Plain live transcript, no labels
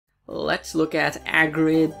let's look at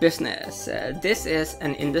agribusiness. This is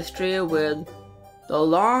an industry with the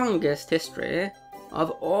longest history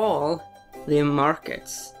of all the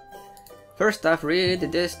markets. First off, read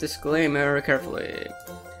this disclaimer carefully.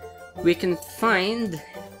 We can find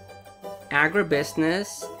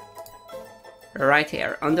agribusiness right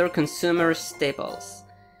here under consumer staples.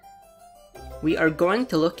 We are going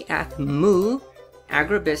to look at MOO,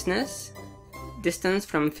 agribusiness, distance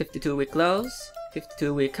from 52-week lows,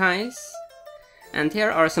 52-week highs, and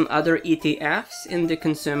here are some other ETFs in the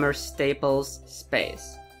consumer staples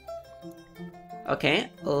space. Okay,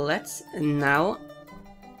 let's now,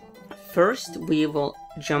 first we will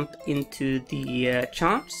jump into the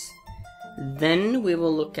charts, then we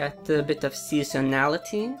will look at a bit of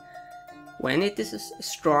seasonality, when it is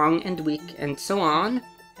strong and weak and so on,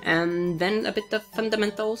 and then a bit of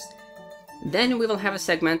fundamentals. Then we will have a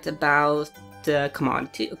segment about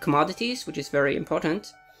commodities, which is very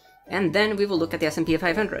important, and then we will look at the S&P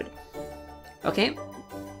 500. Okay,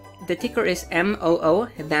 the ticker is MOO,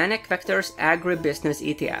 VanEck Vectors Agribusiness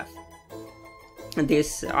ETF. And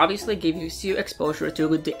this obviously gives you exposure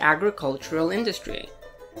to the agricultural industry,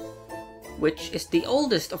 which is the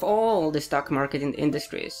oldest of all the stock market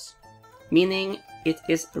industries, meaning it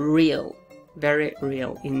is real, very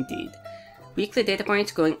real indeed. Weekly data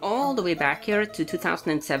points going all the way back here to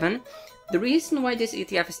 2007. The reason why this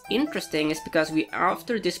ETF is interesting is because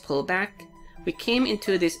after this pullback, we came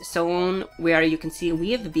into this zone where you can see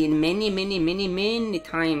we have been many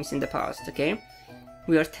times in the past, okay?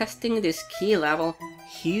 We are testing this key level,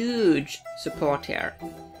 huge support here.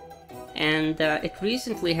 And it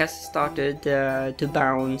recently has started to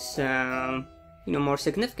bounce more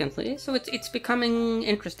significantly, so it's becoming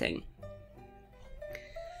interesting.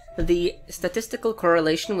 The statistical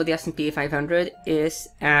correlation with the S&P 500 is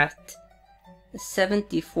at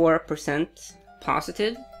 74%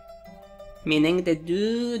 positive, meaning they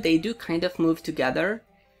do kind of move together.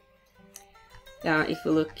 If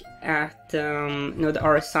we look at the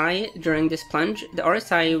RSI during this plunge, the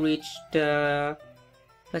RSI reached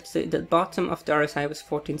let's say the bottom of the RSI was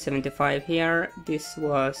 1475 here. This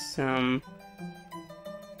was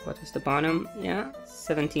what was the bottom? Yeah,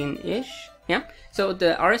 17-ish. Yeah, so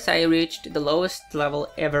the RSI reached the lowest level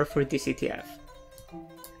ever for this ETF.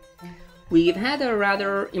 We've had a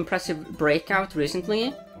rather impressive breakout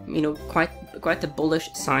recently, quite a bullish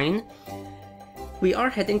sign. We are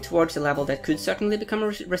heading towards a level that could certainly become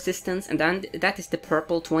resistance, and then that is the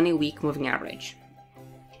purple 20-week moving average.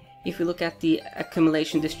 If we look at the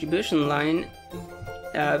accumulation distribution line,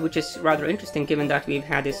 which is rather interesting given that we've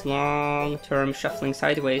had this long-term shuffling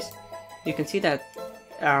sideways, you can see that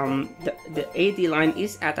the AD line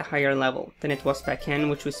is at a higher level than it was back then,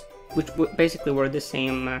 which basically were the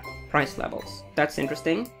same price levels. That's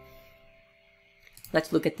interesting.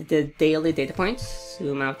 Let's look at the daily data points.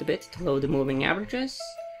 Zoom out a bit to load the moving averages.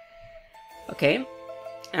 Okay,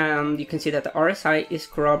 you can see that the RSI is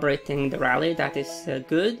corroborating the rally. That is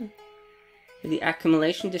good. The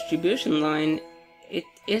accumulation distribution line, it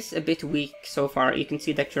is a bit weak so far. You can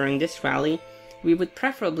see that during this rally, we would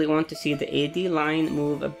preferably want to see the AD line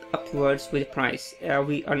move upwards with price.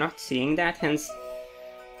 We are not seeing that, hence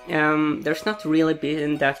there's not really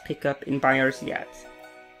been that pickup in buyers yet.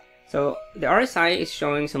 So the RSI is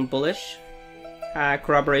showing some bullish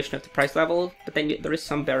corroboration of the price level, but then there is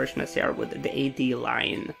some bearishness here with the AD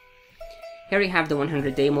line. Here you have the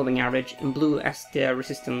 100-day moving average in blue as the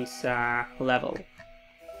resistance level.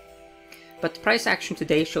 But price action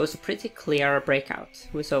today shows a pretty clear breakout.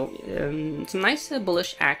 So some nice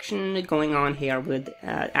bullish action going on here with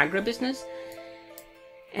agribusiness.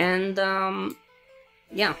 And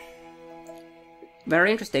yeah,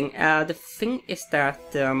 very interesting. The thing is that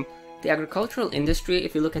the agricultural industry,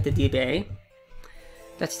 if you look at the DBA,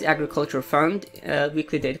 that's the Agriculture Fund,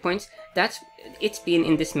 weekly data points, it's been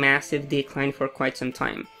in this massive decline for quite some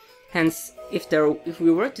time. Hence, if we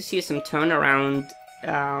were to see some turnaround,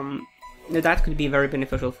 that could be very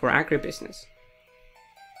beneficial for agribusiness.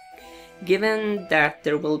 Given that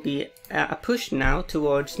there will be a push now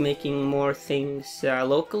towards making more things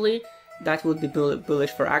locally, that would be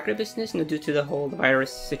bullish for agribusiness, due to the whole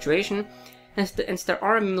virus situation. And there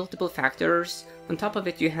are multiple factors. On top of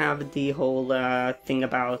it, you have the whole thing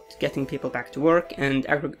about getting people back to work, and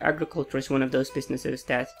agriculture is one of those businesses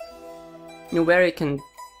that, where you can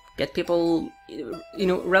get people,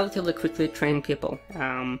 relatively quickly train people.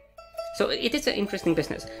 So it is an interesting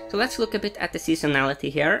business. So let's look a bit at the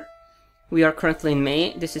seasonality here. We are currently in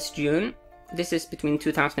May. This is June. This is between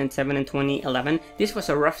 2007 and 2011. This was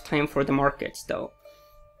a rough time for the markets, though.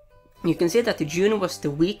 You can see that June was the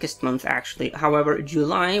weakest month, actually. However,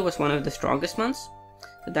 July was one of the strongest months.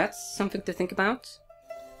 So that's something to think about.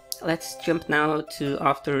 Let's jump now to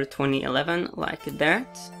after 2011, like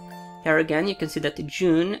that. Here again, you can see that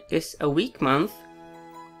June is a weak month.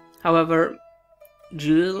 However,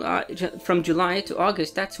 from July to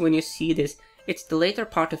August, that's when you see this. It's the later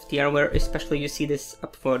part of the year where especially you see this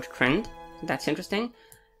upward trend. That's interesting.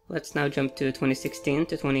 Let's now jump to 2016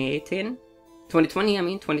 to 2018.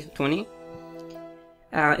 2020.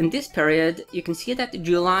 In this period, you can see that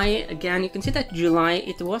July, again,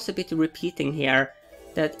 it was a bit repeating here.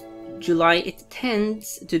 That July, it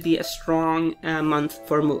tends to be a strong month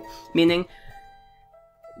for MOO. Meaning,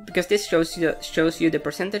 because this shows you the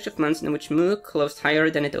percentage of months in which MOO closed higher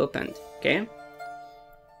than it opened, okay?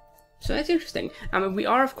 So that's interesting. We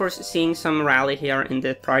are, of course, seeing some rally here in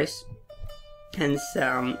the price. Hence,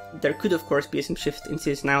 there could, of course, be some shift in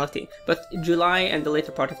seasonality. But July and the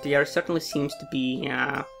later part of the year certainly seems to be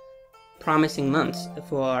promising months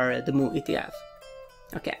for the MOO ETF.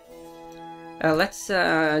 Okay. Let's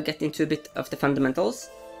get into a bit of the fundamentals.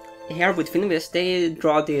 Here with Finvest, they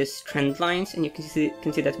draw these trend lines, and you can see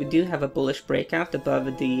that we do have a bullish breakout above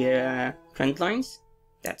the trend lines.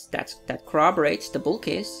 That corroborates the bull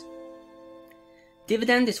case.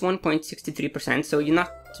 Dividend is 1.63%, so you're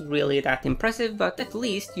not really that impressive, but at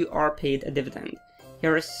least you are paid a dividend.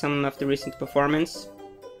 Here is some of the recent performance.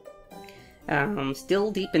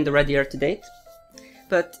 Still deep in the red year to date,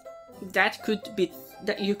 but that could be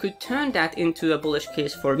that you could turn that into a bullish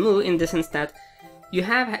case for MOO in the sense that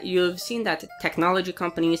you've seen that technology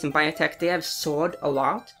companies and biotech, they have soared a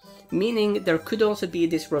lot, meaning there could also be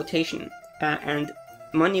this rotation, and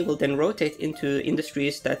money will then rotate into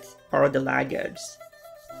industries that are the laggards,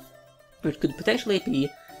 which could potentially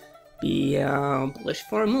be bullish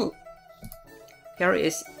for MOO. Here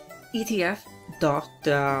is ETF.com.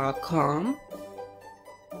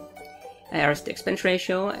 Here's the expense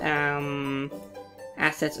ratio.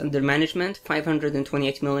 Assets under management,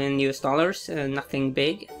 $528 million US, nothing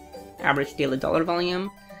big. Average daily dollar volume,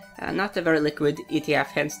 not a very liquid ETF,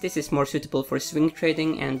 hence this is more suitable for swing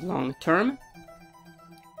trading and long term.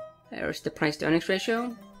 There's the price to earnings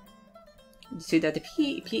ratio. You see that the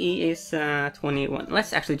PE is 21.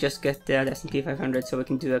 Let's actually just get the S&P 500 so we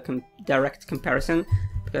can do a direct comparison,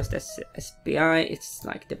 because that's SPI, it's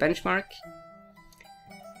like the benchmark.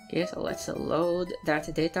 Okay, so let's load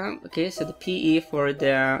that data. Okay, so the PE for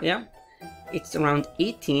the, it's around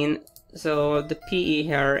 18. So the PE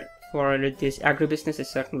here for this agribusiness is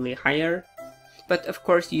certainly higher. But of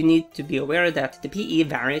course, you need to be aware that the PE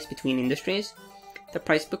varies between industries. The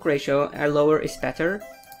price book ratio, lower is better.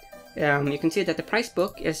 You can see that the price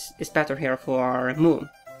book is better here for MOO,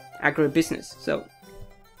 agribusiness. So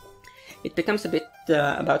it becomes a bit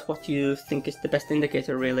about what you think is the best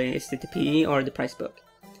indicator, really. Is it the PE or the price book?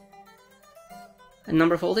 A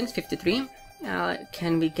number of holdings, 53.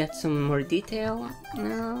 Can we get some more detail?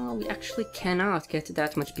 No, we actually cannot get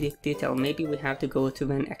that much detail. Maybe we have to go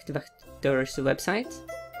to an Activator's website,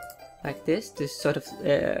 like this, to sort of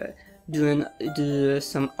do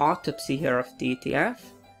some autopsy here of the ETF.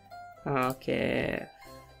 Okay,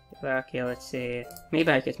 let's see.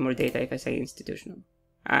 Maybe I get more data if I say institutional.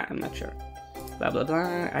 I'm not sure. Blah blah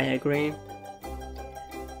blah. I agree.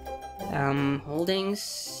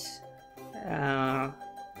 Holdings.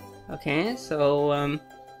 Okay, so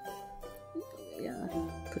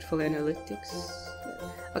portfolio analytics.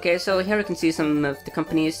 Okay, so here you can see some of the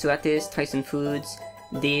companies: Suetis, Tyson Foods,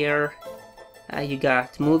 Deere. You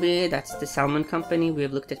got Movi, that's the salmon company we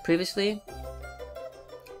have looked at previously.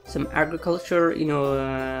 Some agriculture,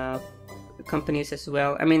 companies as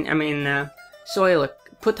well. I mean, soil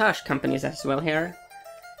potash companies as well here.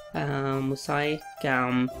 Mosaic,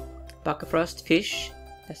 Bakkafrost, fish.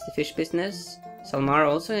 That's the fish business. Salmar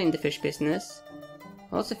also in the fish business.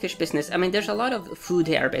 Also fish business. I mean, there's a lot of food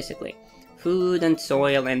here, basically. Food and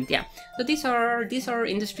soil, and yeah. So these are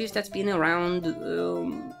industries that's been around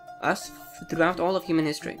us throughout all of human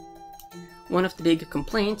history. One of the big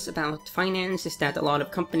complaints about finance is that a lot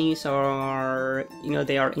of companies are,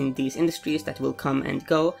 they are in these industries that will come and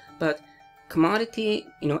go, but commodity,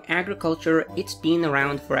 agriculture, it's been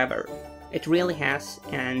around forever. It really has,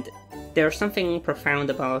 and there's something profound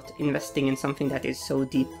about investing in something that is so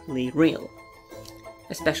deeply real.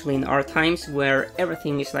 Especially in our times where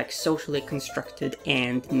everything is like socially constructed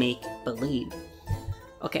and make-believe.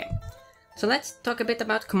 Okay, so let's talk a bit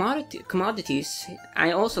about commodities.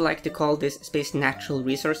 I also like to call this space natural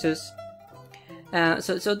resources.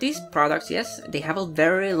 So these products, yes, they have a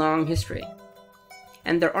very long history.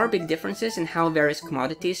 And there are big differences in how various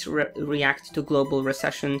commodities react to global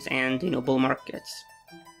recessions and, bull markets.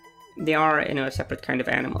 They are, a separate kind of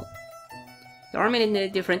animal. There are many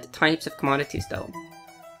different types of commodities, though.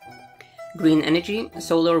 Green energy,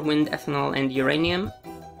 solar, wind, ethanol, and uranium.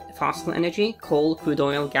 Fossil energy, coal, crude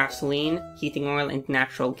oil, gasoline, heating oil, and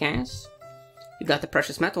natural gas. You got the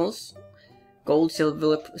precious metals, gold,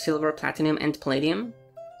 silver, platinum, and palladium.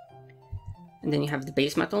 And then you have the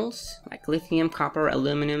base metals, like lithium, copper,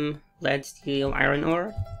 aluminum, lead, steel, iron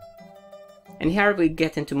ore. And here we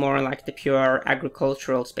get into more like the pure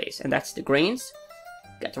agricultural space, and that's the grains.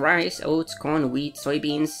 You got rice, oats, corn, wheat,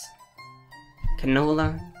 soybeans,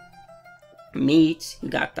 canola, meat, you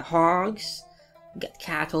got the hogs, you got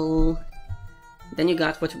cattle. Then you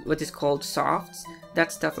got what is called softs.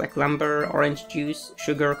 That's stuff like lumber, orange juice,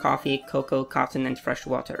 sugar, coffee, cocoa, cotton, and fresh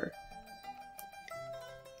water.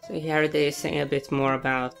 So here they say a bit more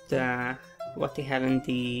about what they have in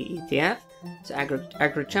the ETF. So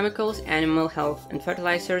agrochemicals, animal health and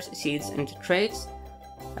fertilizers, seeds and traits,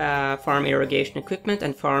 farm irrigation equipment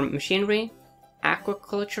and farm machinery,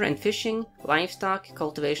 aquaculture and fishing, livestock,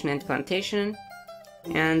 cultivation and plantation,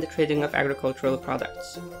 and the trading of agricultural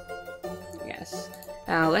products. Yes.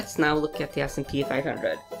 Let's now look at the S&P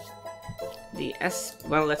 500.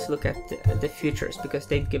 Well, let's look at the futures because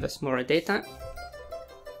they give us more data.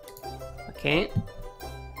 Okay.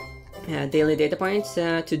 Daily data points.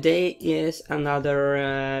 Today is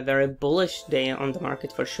another very bullish day on the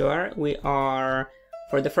market for sure. We are,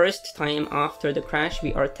 for the first time after the crash,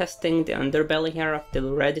 we are testing the underbelly here of the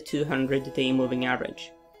red 200-day moving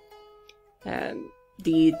average.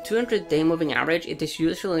 The 200-day moving average, it is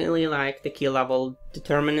usually like the key level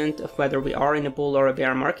determinant of whether we are in a bull or a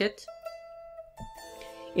bear market.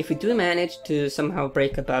 If we do manage to somehow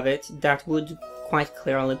break above it, that would quite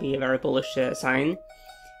clearly be a very bullish sign.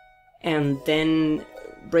 And then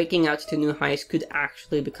breaking out to new highs could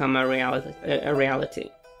actually become a reality.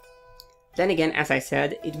 Then again, as I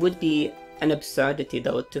said, it would be an absurdity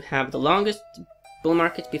though to have the longest bull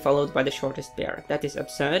market be followed by the shortest bear. That is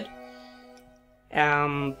absurd.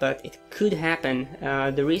 But it could happen.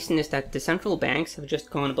 The reason is that the central banks have just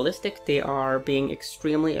gone ballistic. They are being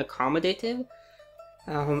extremely accommodative.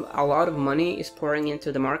 A lot of money is pouring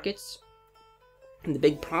into the markets. And the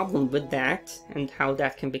big problem with that, and how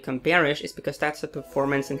that can become bearish, is because that's a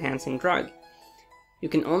performance-enhancing drug. You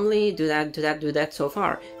can only do that so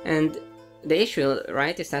far. And the issue,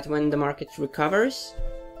 right, is that when the market recovers,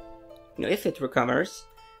 if it recovers,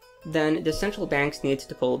 then the central banks need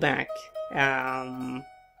to pull back.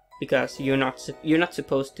 Because you're not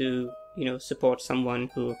supposed to, support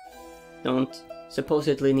someone who don't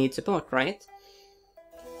supposedly need support, right?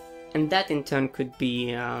 And that in turn could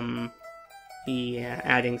be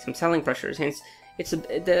adding some selling pressures. Hence,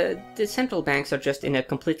 the central banks are just in a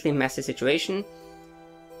completely messy situation.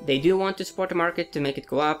 They do want to support the market to make it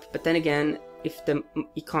go up, but then again, if the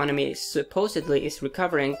economy supposedly is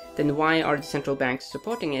recovering, then why are the central banks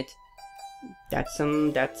supporting it? That's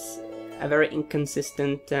a very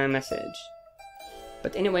inconsistent message.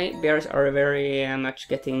 But anyway, bears are very much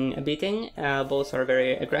getting a beating, bulls are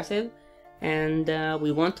very aggressive, and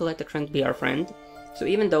we want to let the trend be our friend. So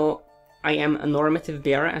even though I am a normative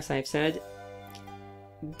bear, as I've said,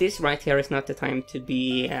 this right here is not the time to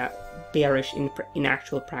be bearish in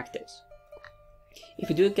actual practice. If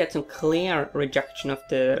you do get some clear rejection of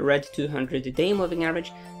the red 200-day moving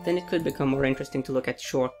average, then it could become more interesting to look at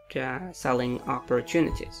short selling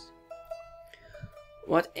opportunities.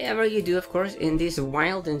 Whatever you do, of course, in these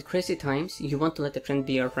wild and crazy times, you want to let the trend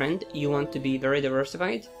be your friend. You want to be very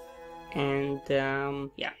diversified, and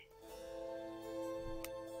yeah.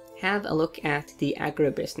 Have a look at the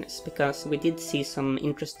agribusiness, because we did see some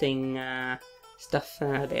interesting stuff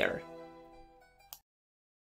there.